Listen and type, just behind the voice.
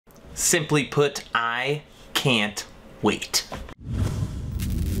Simply put, I can't wait.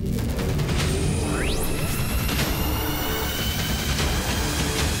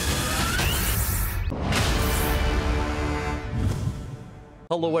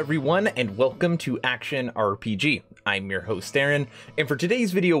 Hello everyone, and welcome to Action RPG. I'm your host Aaron, and for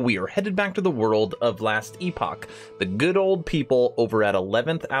today's video we are headed back to the world of Last Epoch. The good old people over at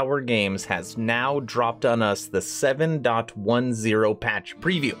 11th Hour Games has now dropped on us the 7.10 patch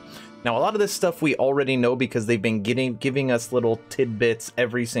preview. Now, a lot of this stuff we already know because they've been giving us little tidbits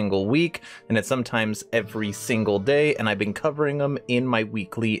every single week, and it's sometimes every single day, and I've been covering them in my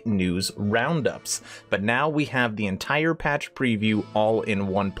weekly news roundups. But now we have the entire patch preview all in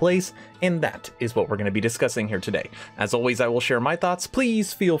one place, and that is what we're going to be discussing here today. As always, I will share my thoughts.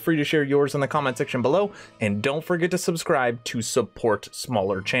 Please feel free to share yours in the comment section below, and don't forget to subscribe to support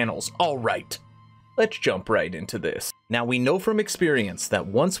smaller channels. All right. Let's jump right into this. Now, we know from experience that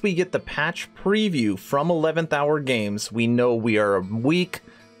once we get the patch preview from 11th Hour Games, we know we are a week,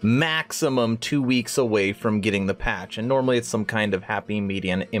 maximum 2 weeks away from getting the patch. And normally it's some kind of happy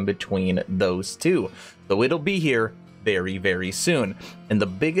median in between those two. So it'll be here very, very soon. And the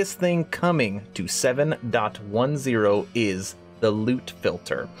biggest thing coming to 7.10 is the loot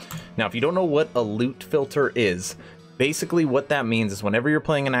filter. Now, if you don't know what a loot filter is, basically what that means is whenever you're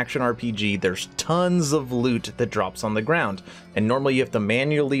playing an action RPG, there's tons of loot that drops on the ground. And normally you have to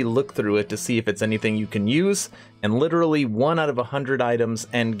manually look through it to see if it's anything you can use. And literally 1 out of 100 items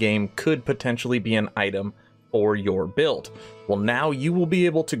endgame could potentially be an item for your build. Well, now you will be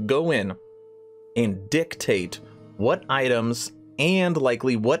able to go in and dictate what items and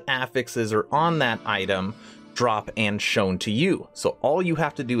likely what affixes are on that item drop and shown to you. So all you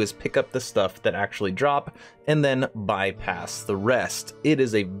have to do is pick up the stuff that actually drop and then bypass the rest. It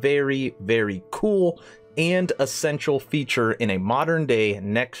is a very, very cool and essential feature in a modern day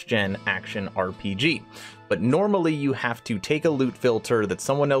next gen action RPG. But normally you have to take a loot filter that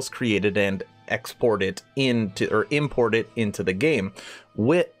someone else created and export it into or import it into the game,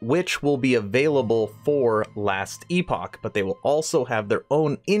 which will be available for Last Epoch, but they will also have their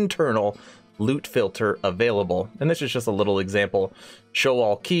own internal loot filter available. And this is just a little example. Show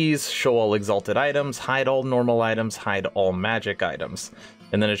all keys, show all exalted items, hide all normal items, hide all magic items.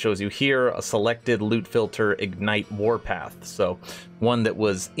 And then it shows you here a selected loot filter ignite warpath. So one that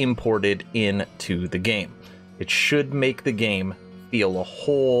was imported into the game. It should make the game feel a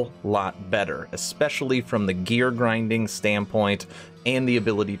whole lot better, especially from the gear grinding standpoint and the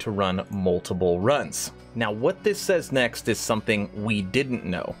ability to run multiple runs. Now, what this says next is something we didn't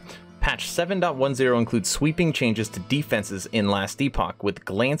know. Patch 7.10 includes sweeping changes to defenses in Last Epoch, with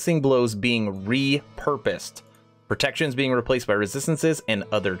glancing blows being repurposed, protections being replaced by resistances, and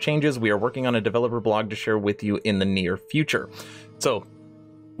other changes. We are working on a developer blog to share with you in the near future. So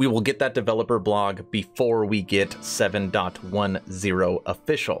we will get that developer blog before we get 7.10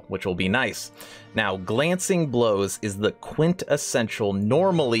 official, which will be nice. Now, glancing blows is the quintessential,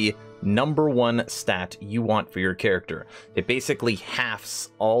 normally #1 stat you want for your character. It basically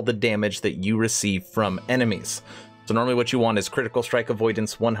halves all the damage that you receive from enemies. So normally what you want is critical strike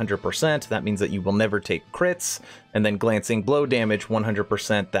avoidance 100%. That means that you will never take crits. And then glancing blow damage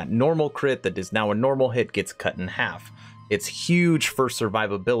 100%. That normal crit that is now a normal hit gets cut in half. It's huge for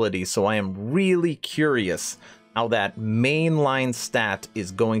survivability, so I am really curious how that mainline stat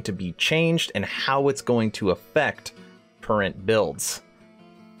is going to be changed and how it's going to affect current builds.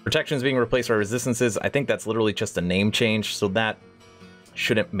 Protections being replaced by resistances, I think that's literally just a name change, so that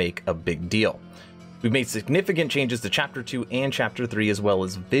shouldn't make a big deal. We've made significant changes to Chapter 2 and Chapter 3, as well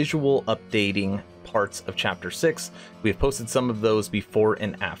as visual updating parts of Chapter 6. We have posted some of those before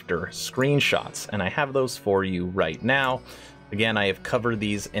and after screenshots, and I have those for you right now. Again, I have covered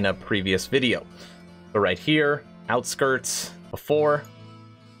these in a previous video. So right here, outskirts, before,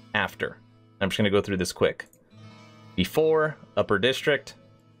 after. I'm just going to go through this quick. Before, upper district,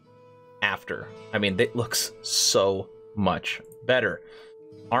 after. I mean, it looks so much better.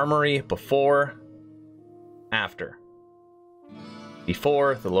 Armory, before, after.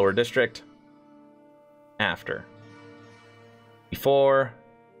 Before, the lower district, after. Before,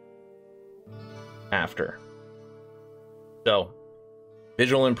 after. So,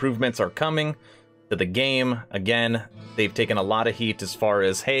 visual improvements are coming to the game. Again, they've taken a lot of heat as far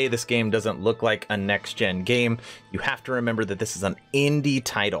as, hey, this game doesn't look like a next-gen game. You have to remember that this is an indie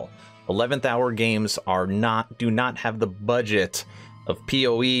title. 11th Hour Games do not have the budget of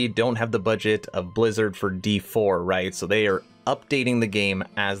PoE, don't have the budget of Blizzard for D4, right? So they are updating the game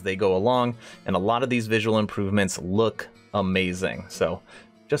as they go along, and a lot of these visual improvements look amazing. So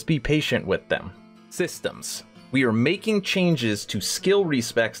just be patient with them. Systems. we are making changes to skill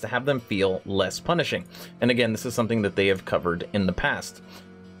respecs to have them feel less punishing. And again, this is something that they have covered in the past.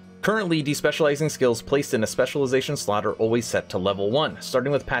 Currently, despecializing skills placed in a specialization slot are always set to level 1.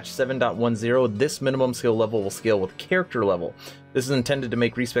 Starting with patch 7.10, this minimum skill level will scale with character level. This is intended to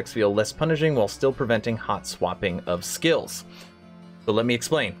make respecs feel less punishing while still preventing hot swapping of skills. So let me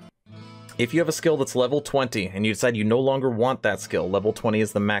explain. If you have a skill that's level 20 and you decide you no longer want that skill, level 20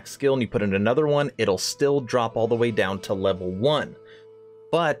 is the max skill, and you put in another one, it'll still drop all the way down to level 1.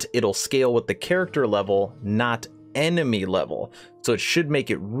 But it'll scale with the character level, not enemy level. So it should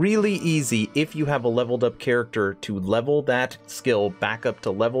make it really easy if you have a leveled up character to level that skill back up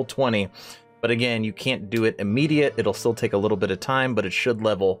to level 20. But again, you can't do it immediate. It'll still take a little bit of time, but it should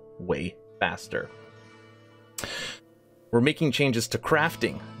level way faster. We're making changes to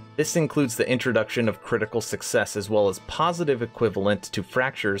crafting. This includes the introduction of critical success as well as positive equivalent to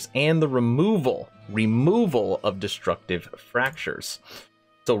fractures and the removal of destructive fractures.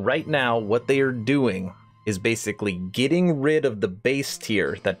 So right now, what they are doing is basically getting rid of the base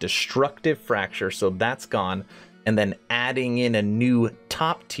tier, that destructive fracture, so that's gone, and then adding in a new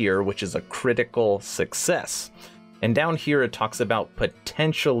top tier, which is a critical success. And down here it talks about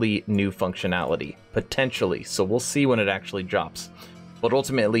potentially new functionality. Potentially, so we'll see when it actually drops. But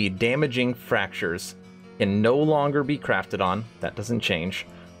ultimately, damaging fractures can no longer be crafted on. That doesn't change.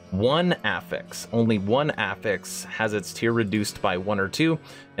 One affix, only one affix has its tier reduced by 1 or 2,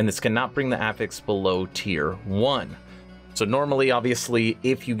 and this cannot bring the affix below tier 1. So normally, obviously,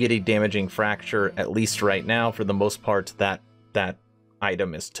 if you get a damaging fracture, at least right now, for the most part, that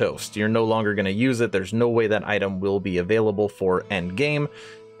item is toast. You're no longer going to use it. There's no way that item will be available for end game,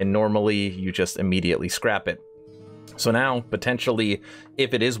 and normally you just immediately scrap it. So now, potentially,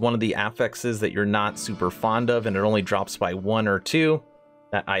 if it is one of the affixes that you're not super fond of and it only drops by 1 or 2,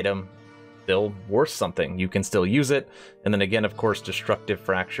 that item still worth something. You can still use it. And then again, of course, destructive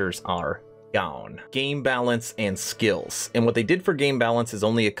fractures are gone. Game balance and skills. And what they did for game balance is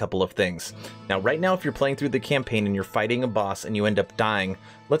only a couple of things. Now, right now, if you're playing through the campaign and you're fighting a boss and you end up dying,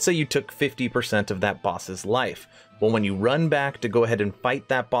 let's say you took 50% of that boss's life. Well, when you run back to go ahead and fight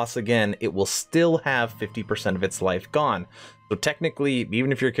that boss again, it will still have 50% of its life gone. So technically,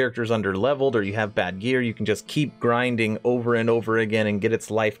 even if your character is under-leveled or you have bad gear, you can just keep grinding over and over again and get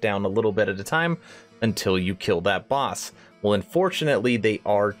its life down a little bit at a time until you kill that boss. Well, unfortunately, they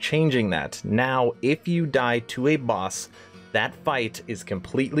are changing that. Now, if you die to a boss, that fight is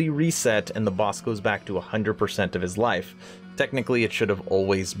completely reset and the boss goes back to 100% of his life. Technically, it should have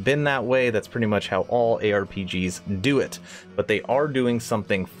always been that way. That's pretty much how all ARPGs do it. But they are doing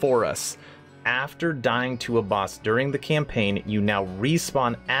something for us. After dying to a boss during the campaign, you now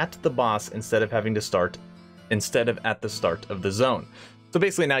respawn at the boss instead of at the start of the zone. So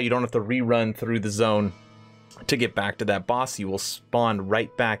basically now you don't have to rerun through the zone to get back to that boss. You will spawn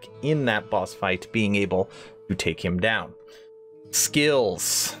right back in that boss fight, being able to take him down.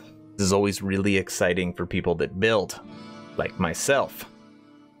 Skills. This is always really exciting for people that build, like myself.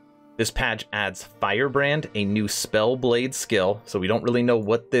 This patch adds Firebrand, a new spell blade skill, so we don't really know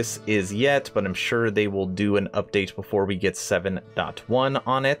what this is yet, but I'm sure they will do an update before we get 7.1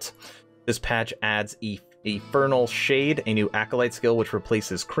 on it. This patch adds Infernal Shade, a new Acolyte skill which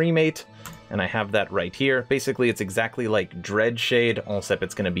replaces Cremate, and I have that right here. Basically, it's exactly like Dread Shade, except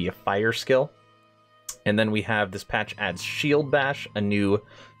it's going to be a fire skill. And then we have this patch adds Shield Bash, a new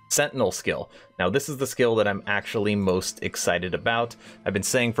Sentinel skill. Now, this is the skill that I'm actually most excited about. I've been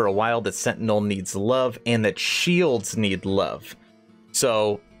saying for a while that Sentinel needs love and that shields need love.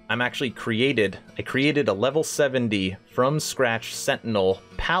 So I created a level 70 from scratch Sentinel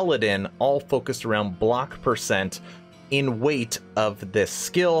Paladin, all focused around block percent in weight of this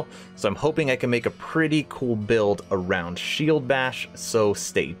skill. So I'm hoping I can make a pretty cool build around Shield Bash, so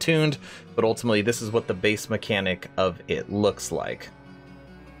stay tuned. But ultimately, this is what the base mechanic of it looks like.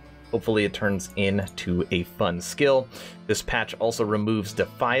 Hopefully it turns into a fun skill. This patch also removes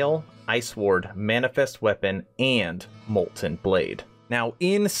Defile, Ice Ward, Manifest Weapon, and Molten Blade. Now,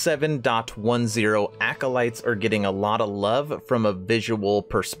 in 7.10, Acolytes are getting a lot of love from a visual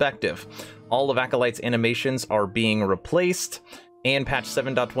perspective. All of Acolyte's animations are being replaced, and patch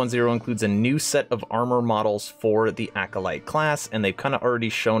 7.10 includes a new set of armor models for the Acolyte class, and they've kind of already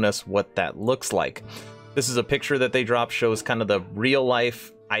shown us what that looks like. This is a picture that they dropped, shows kind of the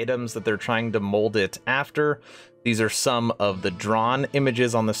real-life items that they're trying to mold it after. These are some of the drawn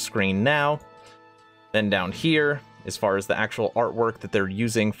images on the screen now. Then down here, as far as the actual artwork that they're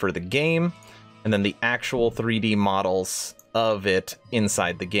using for the game, and then the actual 3D models of it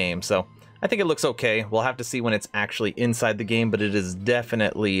inside the game. So I think it looks okay. We'll have to see when it's actually inside the game, but it is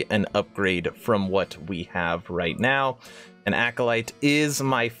definitely an upgrade from what we have right now. An Acolyte is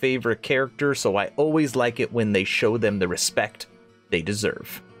my favorite character, so I always like it when they show them the respect they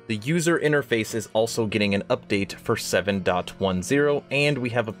deserve. The user interface is also getting an update for 7.10, and we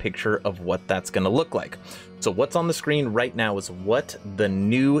have a picture of what that's going to look like. So what's on the screen right now is what the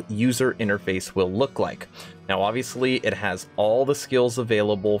new user interface will look like. Now, obviously, it has all the skills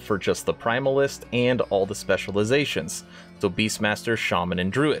available for just the Primalist and all the specializations. So Beastmaster, Shaman,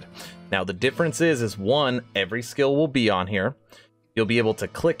 and Druid. Now, the difference is one, every skill will be on here. You'll be able to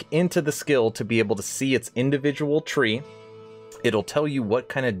click into the skill to be able to see its individual tree. It'll tell you what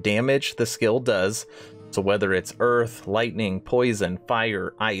kind of damage the skill does. So whether it's earth, lightning, poison,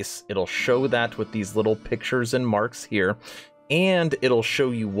 fire, ice, it'll show that with these little pictures and marks here. And it'll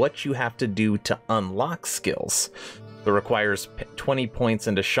show you what you have to do to unlock skills. It requires 20 points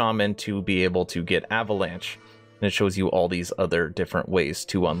into Shaman to be able to get Avalanche. And it shows you all these other different ways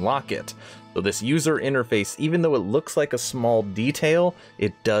to unlock it. So this user interface, even though it looks like a small detail,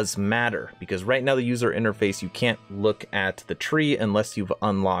 it does matter. Because right now the user interface, you can't look at the tree unless you've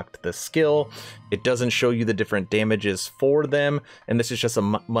unlocked the skill. It doesn't show you the different damages for them. And this is just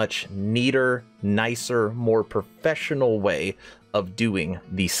a much neater, nicer, more professional way of doing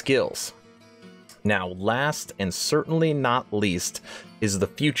these skills. Now, last and certainly not least is the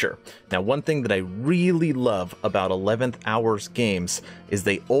future. Now, one thing that I really love about 11th Hour's games is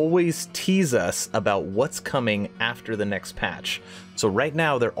they always tease us about what's coming after the next patch. So right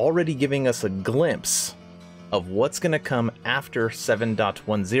now, they're already giving us a glimpse of what's going to come after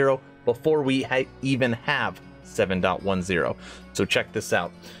 7.10 before we even have 7.10. So check this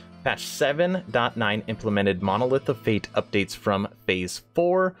out. Patch 7.9 implemented Monolith of Fate updates from Phase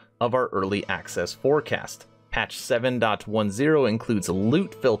 4 of our early access forecast. Patch 7.10 includes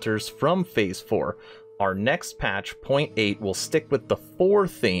loot filters from Phase 4. Our next patch, 0.8, will stick with the 4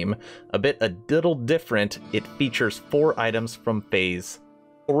 theme, a little different. It features 4 items from Phase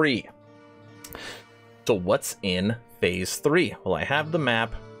 3. So what's in Phase 3? Well, I have the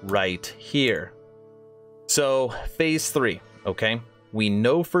map right here. So Phase 3, okay? We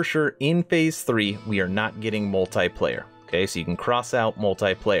know for sure in Phase 3, we are not getting multiplayer. Okay, so you can cross out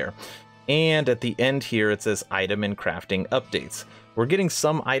multiplayer. And at the end here, it says item and crafting updates. We're getting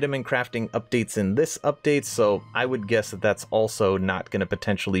some item and crafting updates in this update, so I would guess that that's also not going to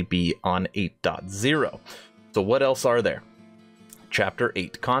potentially be on 8.0. So what else are there? Chapter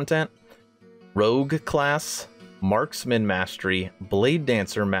 8 content, Rogue class, Marksman mastery, Blade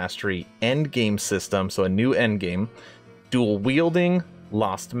Dancer mastery, endgame system, so a new endgame, dual wielding,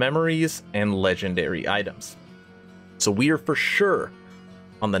 lost memories, and legendary items. So we are for sure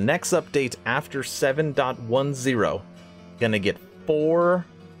on the next update after 7.10 gonna get 4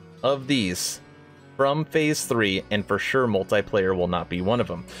 of these from Phase 3, and for sure multiplayer will not be one of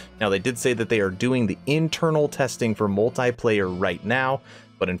them. Now, they did say that they are doing the internal testing for multiplayer right now,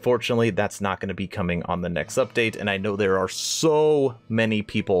 but unfortunately that's not going to be coming on the next update, and I know there are so many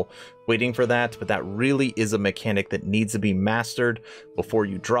people waiting for that, but that really is a mechanic that needs to be mastered before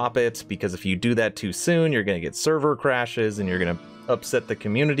you drop it, because if you do that too soon, you're going to get server crashes and you're going to upset the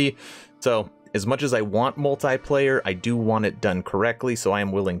community. So as much as I want multiplayer, I do want it done correctly, so I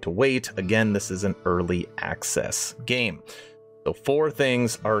am willing to wait. Again, this is an early access game. So 4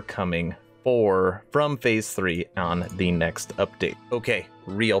 things are coming from Phase 3 on the next update. Okay,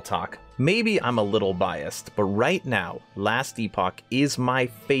 real talk. Maybe I'm a little biased, but right now, Last Epoch is my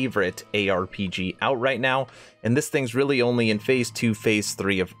favorite ARPG out right now, and this thing's really only in Phase 2, Phase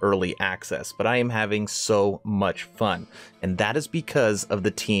 3 of early access, but I am having so much fun, and that is because of the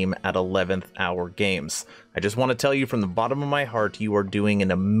team at 11th Hour Games. I just want to tell you from the bottom of my heart, you are doing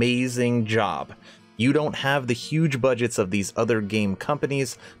an amazing job. You don't have the huge budgets of these other game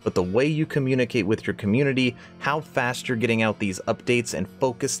companies, but the way you communicate with your community, how fast you're getting out these updates, and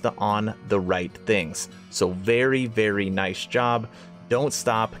focused on the right things. So very, very nice job. Don't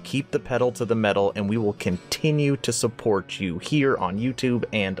stop, keep the pedal to the metal, and we will continue to support you here on YouTube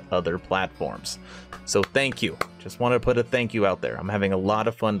and other platforms. So thank you. Just want to put a thank you out there. I'm having a lot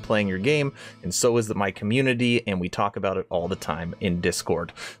of fun playing your game, and so is my community, and we talk about it all the time in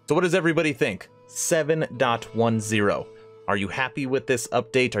Discord. So what does everybody think? 7.10. Are you happy with this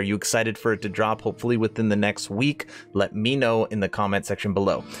update? Are you excited for it to drop hopefully within the next week? Let me know in the comment section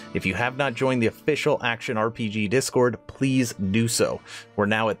below. If you have not joined the official Action RPG Discord, please do so. We're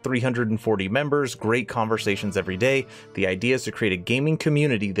now at 340 members, great conversations every day. The idea is to create a gaming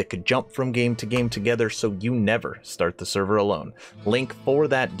community that could jump from game to game together so you never start the server alone. Link for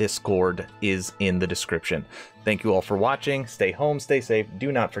that Discord is in the description. Thank you all for watching. Stay home, stay safe.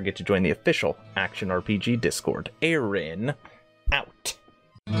 Do not forget to join the official Action RPG Discord. Aaron, out.